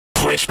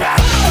Switchback.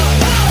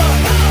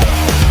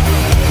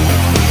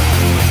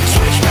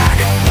 Switchback.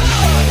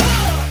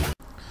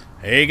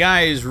 Hey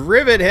guys,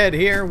 Rivet Head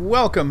here.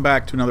 Welcome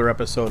back to another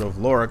episode of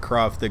Lara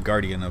Croft, the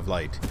Guardian of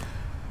Light.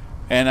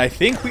 And I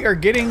think we are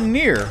getting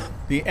near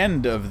the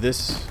end of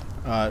this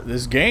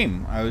this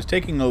game. I was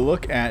taking a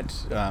look at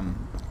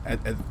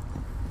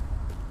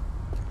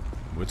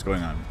what's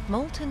going on.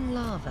 Molten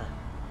lava.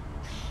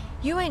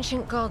 You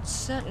ancient gods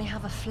certainly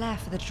have a flair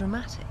for the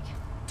dramatic.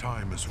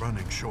 Time is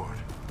running short.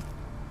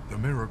 The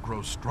mirror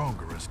grows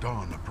stronger as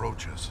dawn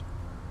approaches.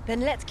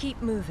 Then let's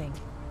keep moving.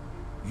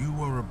 You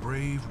are a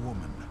brave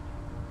woman.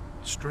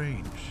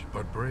 Strange,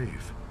 but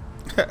brave.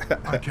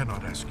 I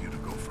cannot ask you to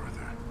go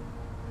further.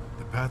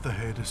 The path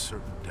ahead is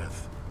certain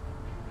death.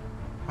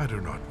 I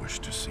do not wish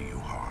to see you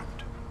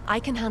harmed.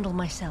 I can handle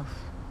myself.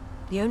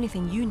 The only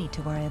thing you need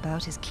to worry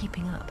about is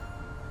keeping up.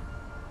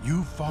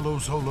 You follow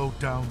Zolo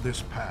down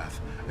this path,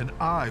 and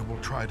I will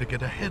try to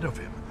get ahead of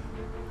him.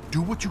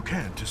 Do what you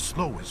can to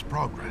slow his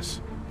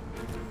progress.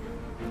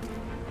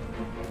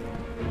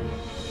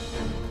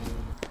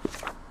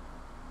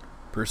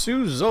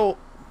 Pursue Zol.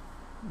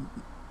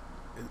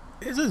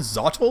 Is it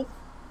Zotl?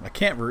 I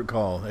can't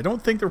recall. I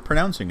don't think they're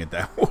pronouncing it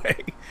that way.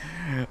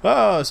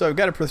 Oh, so I've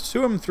got to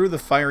pursue him through the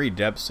fiery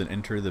depths and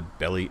enter the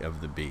belly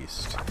of the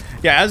beast.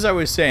 Yeah, as I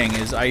was saying,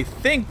 I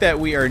think that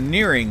we are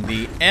nearing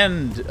the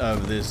end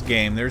of this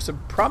game. There's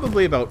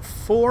probably about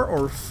 4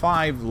 or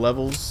 5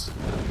 levels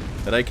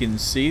that I can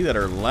see that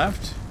are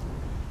left.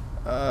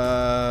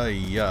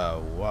 Yeah,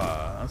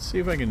 wow. Let's see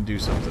if I can do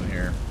something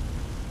here.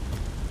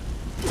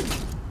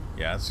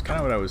 Yeah, that's kind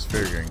of what I was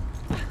figuring.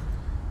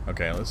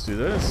 Okay, let's do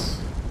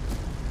this.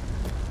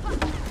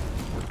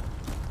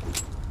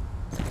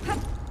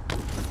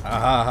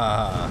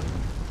 Ah.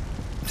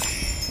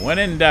 When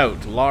in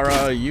doubt,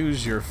 Lara,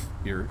 use your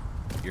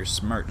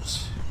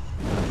smarts.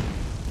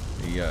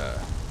 Yeah.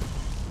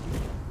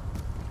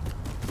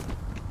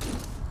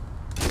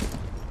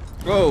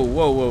 Whoa,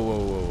 whoa, whoa, whoa,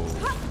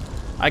 whoa.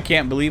 I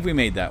can't believe we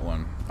made that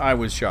one. I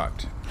was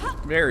shocked.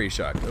 Very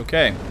shocked.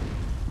 Okay.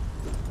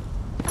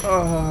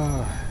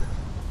 Oh.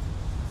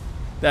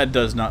 That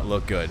does not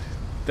look good.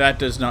 That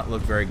does not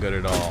look very good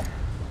at all.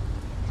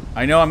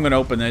 I know I'm going to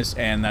open this,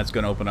 and that's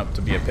going to open up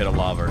to be a pit of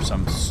lava or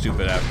some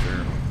stupid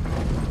after.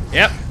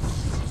 Yep.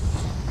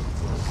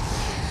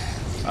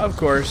 Of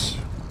course.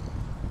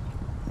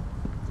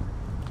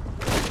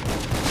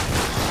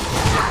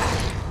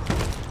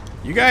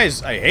 You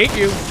guys, I hate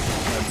you.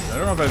 I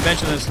don't know if I've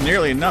mentioned this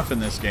nearly enough in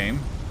this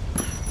game.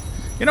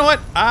 You know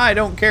what? I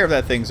don't care if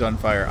that thing's on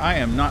fire. I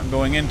am not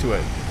going into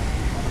it.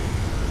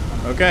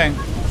 Okay.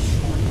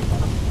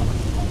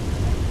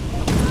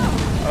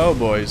 Oh,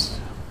 boys.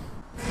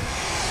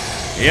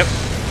 Yep.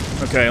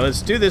 Okay,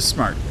 let's do this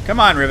smart. Come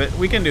on, Rivet.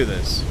 We can do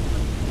this.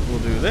 We'll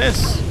do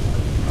this.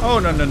 Oh,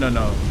 no, no, no,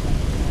 no.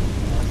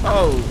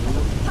 Oh.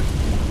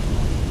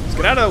 Let's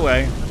get out of the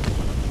way.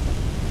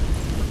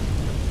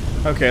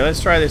 Okay, let's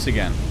try this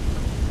again.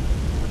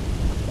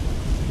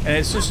 And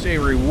it's just a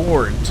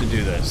reward to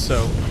do this,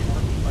 so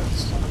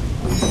let's...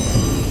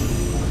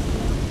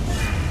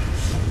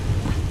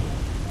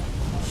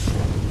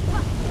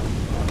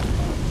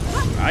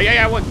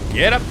 Yeah, well,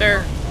 get up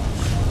there.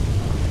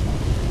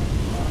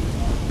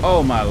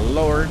 Oh my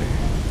lord.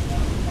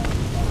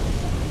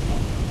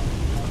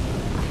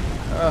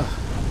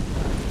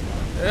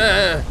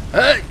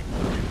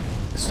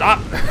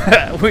 Stop.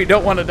 We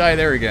don't want to die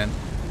there again.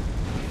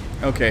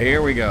 Okay,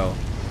 here we go.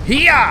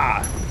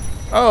 Hiya!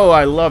 Oh,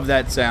 I love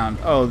that sound.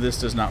 Oh, this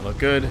does not look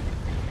good.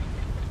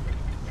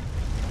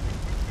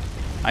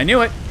 I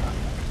knew it.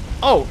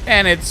 Oh,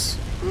 and it's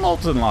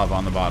molten lava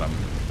on the bottom.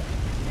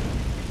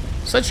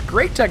 Such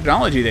great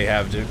technology they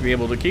have to be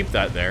able to keep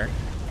that there.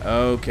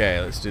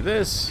 Okay, let's do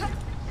this.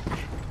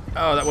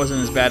 Oh, that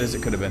wasn't as bad as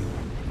it could have been.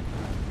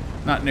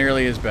 Not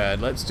nearly as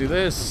bad. Let's do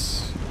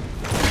this.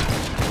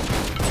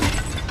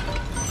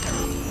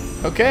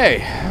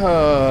 Okay.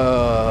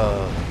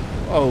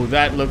 Oh,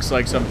 that looks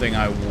like something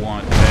I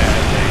want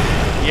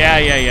badly.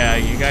 Yeah.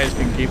 You guys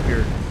can keep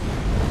your...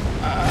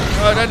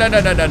 Oh,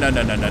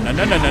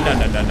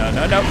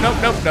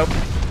 no.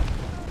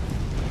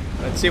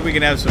 Let's see if we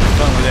can have some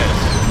fun with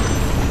this.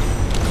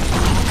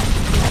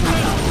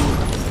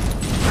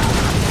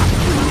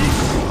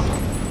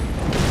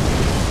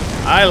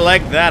 I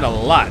like that a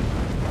lot,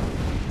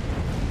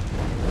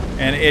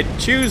 and it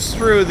chews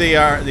through the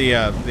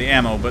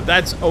ammo, but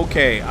that's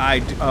okay. I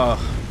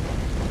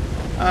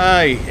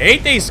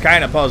hate these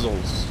kind of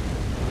puzzles.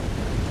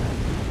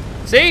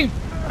 See,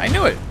 I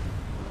knew it.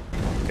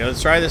 Okay,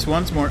 let's try this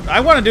once more. I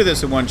want to do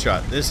this in one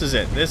shot. This is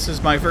it. This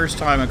is my first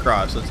time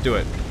across. Let's do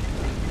it.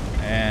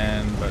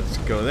 And let's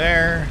go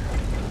there.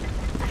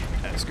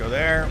 Let's go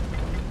there.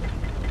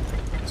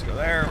 Let's go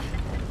there.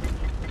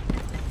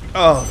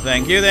 Oh,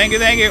 thank you.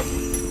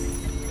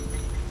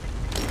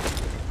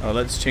 Oh,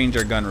 let's change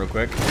our gun real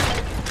quick.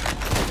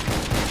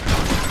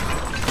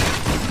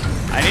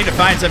 I need to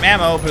find some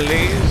ammo,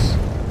 please.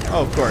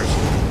 Oh, of course.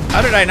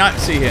 How did I not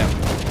see him?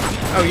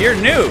 Oh, you're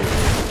new.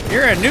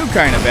 You're a new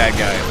kind of bad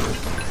guy.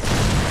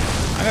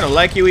 I'm gonna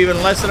like you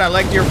even less than I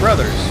liked your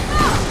brothers.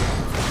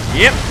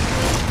 Yep,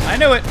 I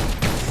knew it.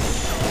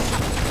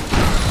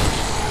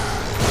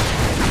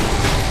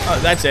 Oh,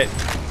 that's it.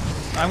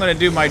 I'm gonna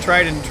do my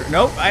tried and true.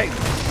 Nope, I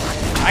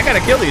gotta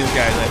kill these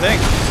guys, I think.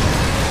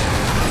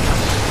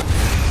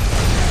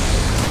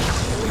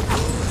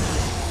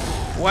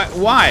 What?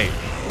 Why?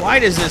 Why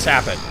does this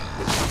happen?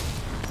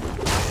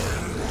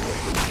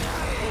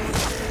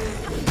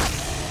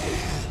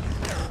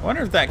 I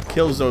wonder if that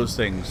kills those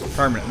things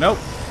permanent. Nope.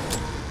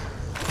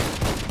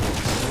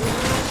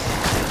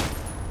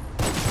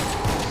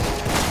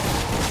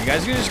 You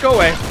guys can just go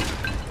away.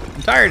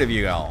 I'm tired of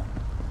you all.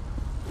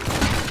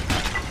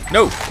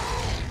 No!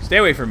 Stay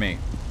away from me.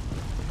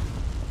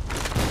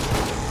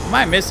 Am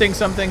I missing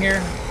something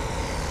here?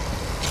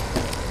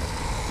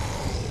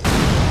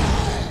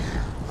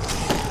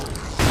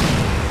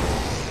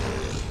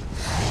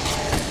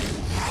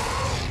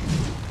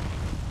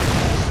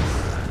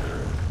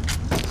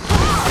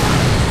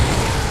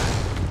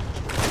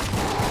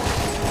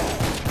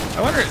 I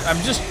wonder, I'm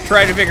just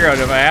trying to figure out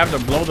if I have to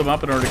blow them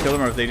up in order to kill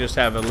them or if they just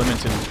have a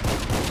limited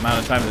amount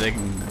of time that they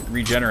can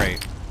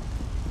regenerate.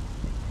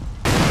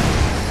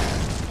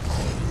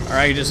 Or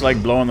I just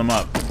like blowing them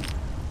up.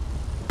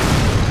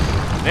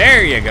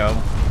 There you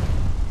go.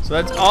 So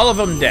that's all of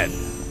them dead.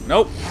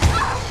 Nope.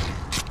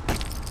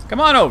 Come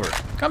on over.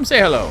 Come say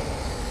hello.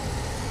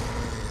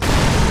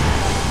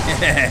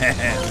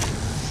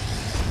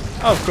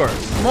 Of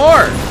course.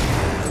 More.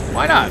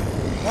 Why not?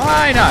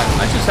 Why not?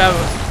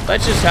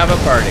 Let's just have a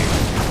party.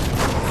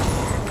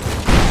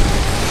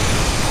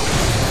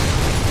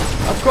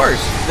 Of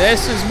course.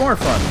 This is more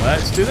fun.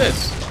 Let's do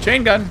this.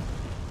 Chain gun.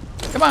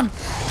 Come on.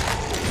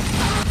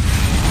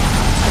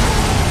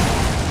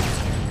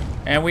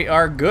 And we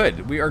are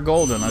good. We are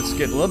golden. Let's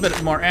get a little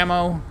bit more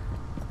ammo.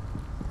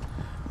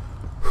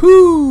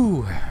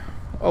 Whoo!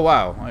 Oh,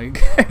 wow. I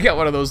got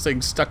one of those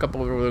things stuck up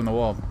over in the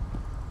wall.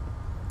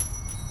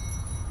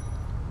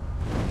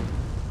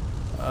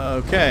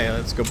 Okay,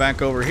 let's go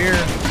back over here.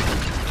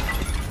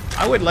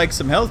 I would like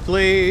some health,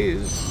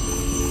 please.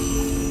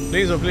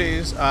 Please, oh,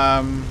 please.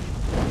 Oh,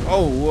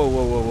 whoa, whoa,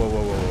 whoa, whoa,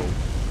 whoa, whoa.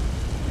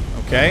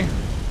 Okay.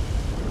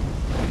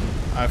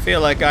 I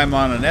feel like I'm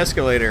on an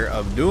escalator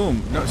of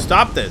doom. No,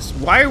 stop this.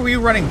 Why are we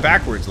running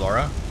backwards,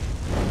 Laura?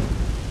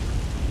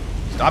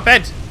 Stop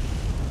it!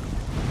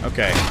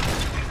 Okay.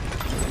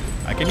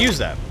 I can use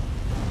that.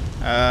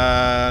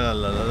 La,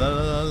 la, la,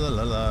 la, la,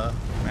 la, la.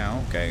 Now,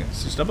 okay.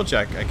 Let's just double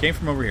check. I came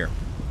from over here.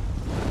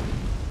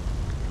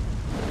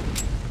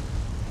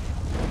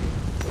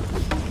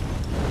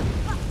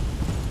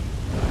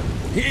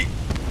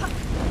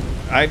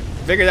 I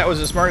figured that was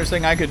the smartest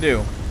thing I could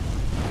do.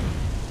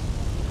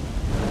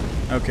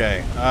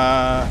 Okay,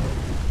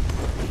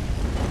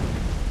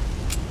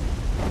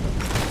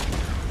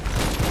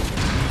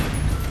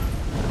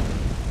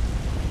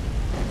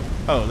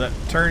 oh, that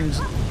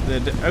turns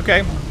the...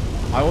 Okay,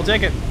 I will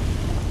take it.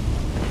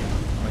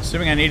 I'm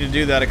assuming I need to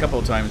do that a couple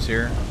of times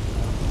here.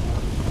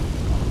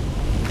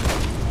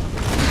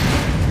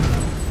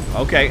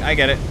 Okay, I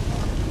get it.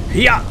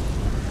 Yeah.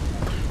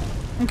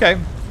 Okay,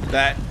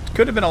 that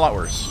could have been a lot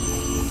worse.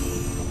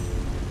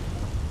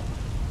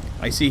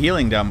 I see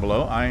healing down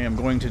below. I am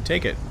going to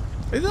take it.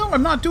 No,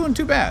 I'm not doing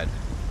too bad.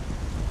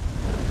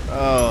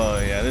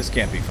 Oh, yeah, this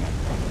can't be fun.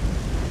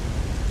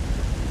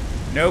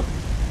 Nope.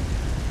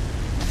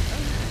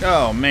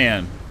 Oh,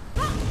 man. I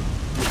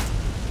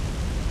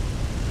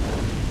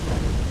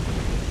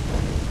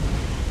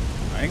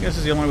think this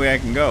is the only way I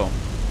can go.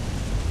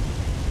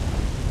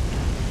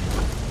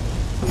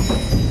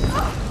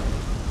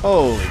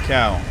 Holy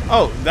cow.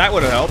 Oh, that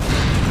would have helped.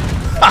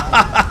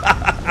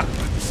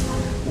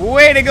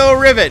 Way to go,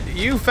 Rivet!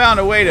 You found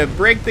a way to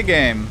break the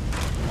game.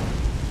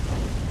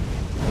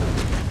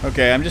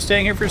 Okay, I'm just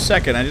staying here for a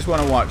second. I just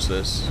want to watch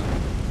this.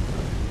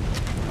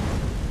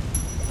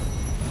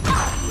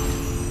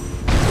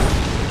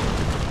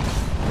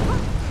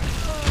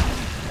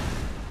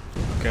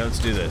 Okay, let's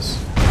do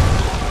this.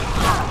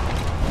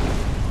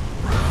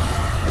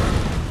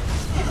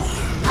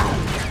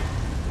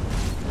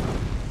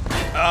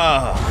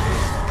 Oh.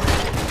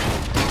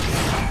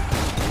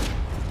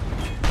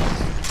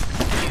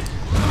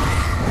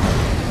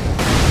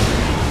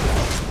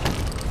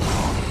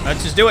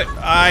 Let's just do it.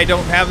 I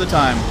don't have the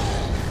time.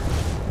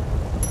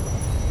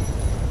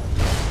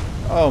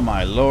 Oh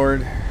my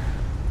lord.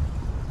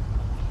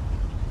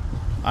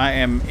 I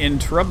am in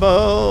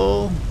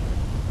trouble.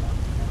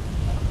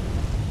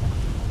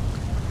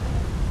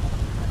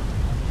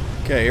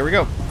 Okay, here we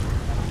go.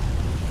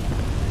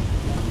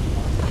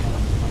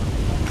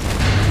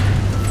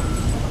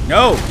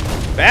 No!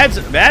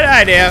 Bad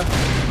idea.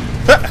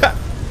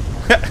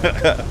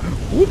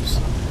 Whoops.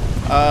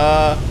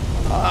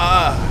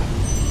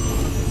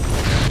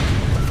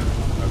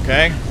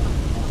 Okay.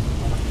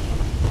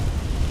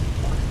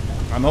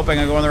 I'm hoping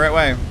I'm going the right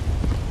way.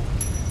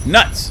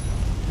 Nuts!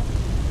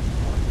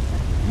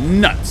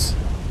 Nuts!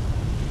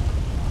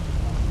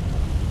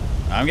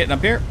 I'm getting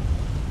up here.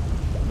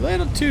 A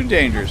little too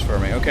dangerous for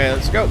me. Okay,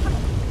 let's go.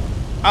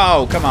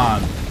 Oh, come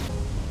on.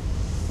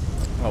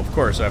 Well, of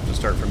course, I have to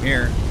start from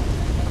here.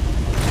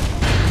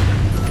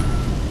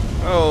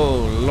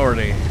 Oh,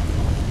 lordy.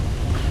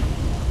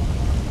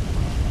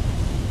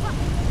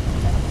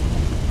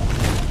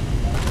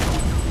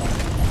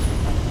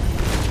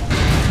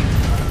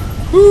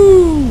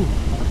 Woo!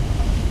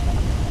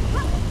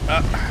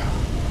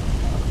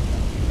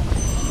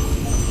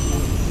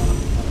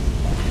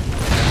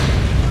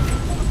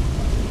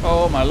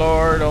 Oh my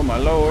lord, oh my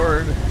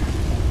lord.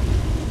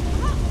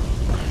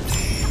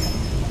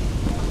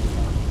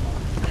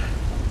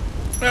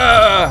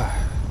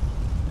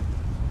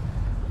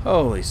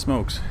 Holy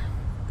smokes.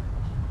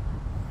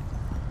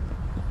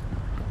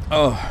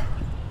 Oh.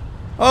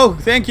 Oh,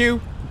 thank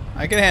you.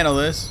 I can handle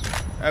this.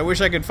 I wish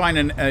I could find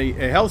a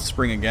health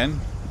spring again.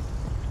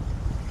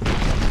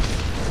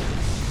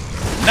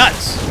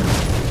 Nuts!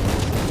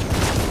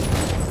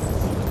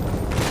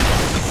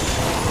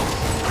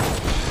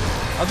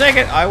 I'll take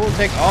it. I will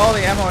take all the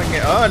ammo and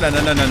get. Oh, no,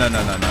 no, no, no, no,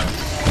 no, no, no.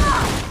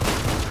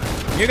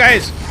 You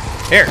guys,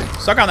 here,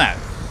 suck on that.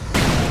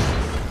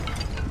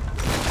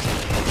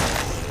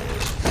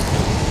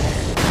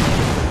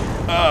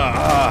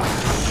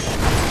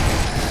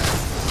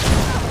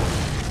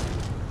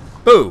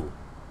 Boo.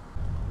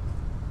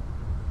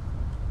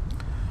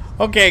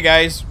 Okay,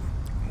 guys.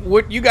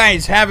 What you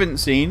guys haven't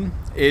seen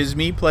is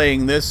me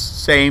playing this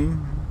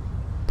same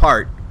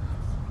part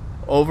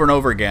over and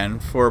over again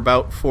for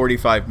about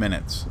 45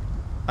 minutes.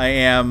 I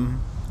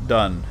am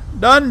done.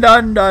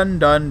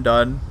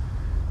 Done.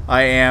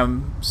 I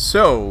am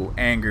so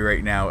angry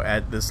right now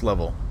at this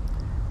level.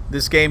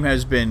 This game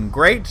has been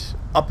great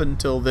up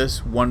until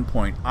this one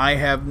point. I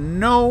have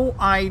no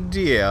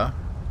idea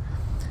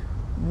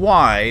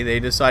why they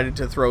decided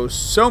to throw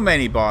so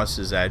many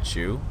bosses at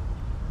you.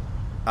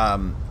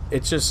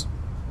 It's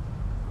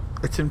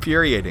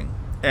infuriating.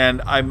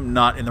 And I'm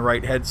not in the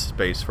right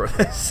headspace for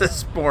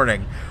this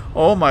morning.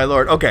 Oh my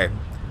lord. Okay.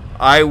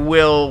 I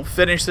will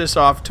finish this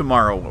off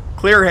tomorrow.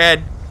 Clear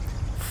head,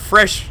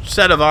 fresh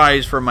set of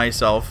eyes for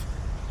myself,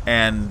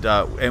 and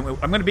I'm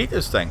going to beat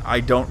this thing. I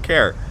don't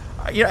care.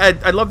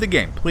 I love the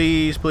game.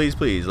 Please, please,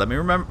 please, let me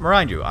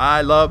remind you,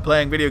 I love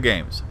playing video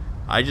games.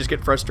 I just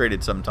get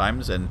frustrated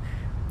sometimes, and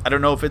I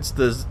don't know if it's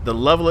the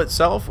level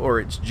itself or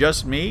it's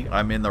just me.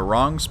 I'm in the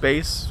wrong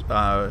space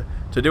to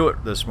do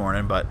it this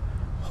morning, but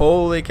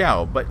holy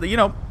cow. But, you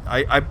know,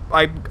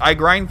 I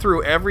grind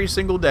through every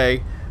single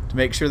day to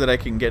make sure that I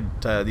can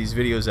get these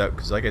videos out,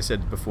 because like I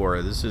said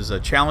before, this is a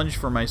challenge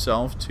for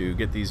myself to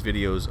get these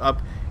videos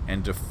up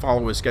and to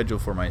follow a schedule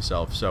for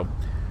myself. So,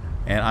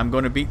 and I'm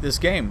going to beat this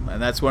game, and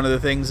that's one of the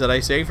things that I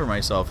say for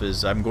myself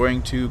is I'm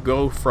going to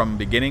go from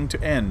beginning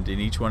to end in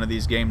each one of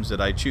these games that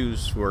I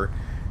choose for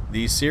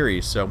these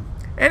series. So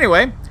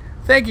anyway,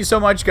 thank you so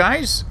much,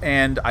 guys,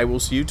 and I will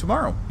see you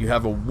tomorrow. You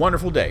have a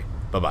wonderful day.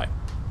 Bye-bye.